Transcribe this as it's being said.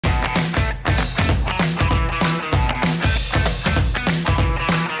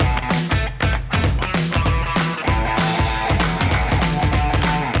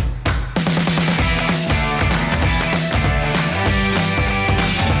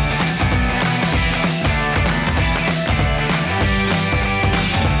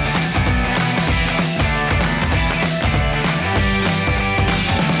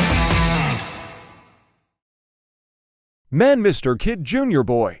Man, Mr. Kid Junior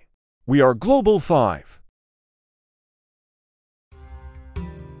Boy. We are Global 5.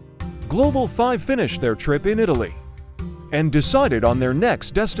 Global 5 finished their trip in Italy and decided on their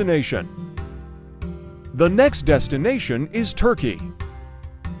next destination. The next destination is Turkey.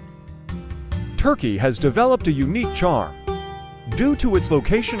 Turkey has developed a unique charm due to its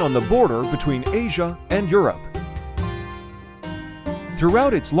location on the border between Asia and Europe.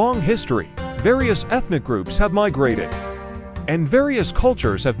 Throughout its long history, various ethnic groups have migrated, and various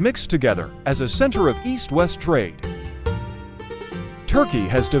cultures have mixed together as a center of East-West trade. Turkey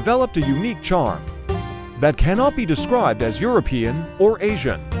has developed a unique charm that cannot be described as European or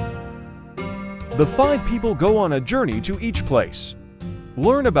Asian. The 5 people go on a journey to each place,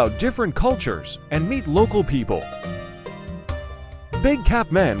 learn about different cultures, and meet local people. Big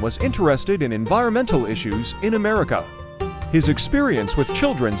Cap Man was interested in environmental issues in America. His experience with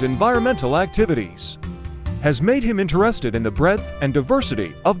children's environmental activities has made him interested in the breadth and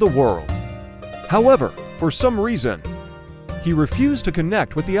diversity of the world. However, for some reason, he refused to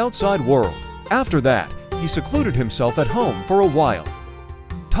connect with the outside world. After that, he secluded himself at home for a while.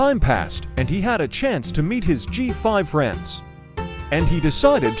 Time passed, and he had a chance to meet his G5 friends, and he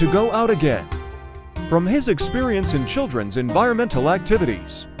decided to go out again. From his experience in children's environmental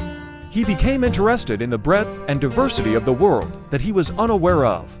activities, he became interested in the breadth and diversity of the world that he was unaware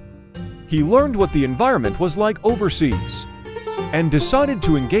of. He learned what the environment was like overseas and decided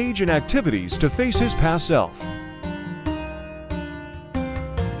to engage in activities to face his past self.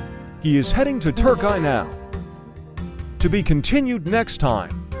 He is heading to Turkey now. To be continued next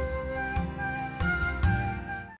time.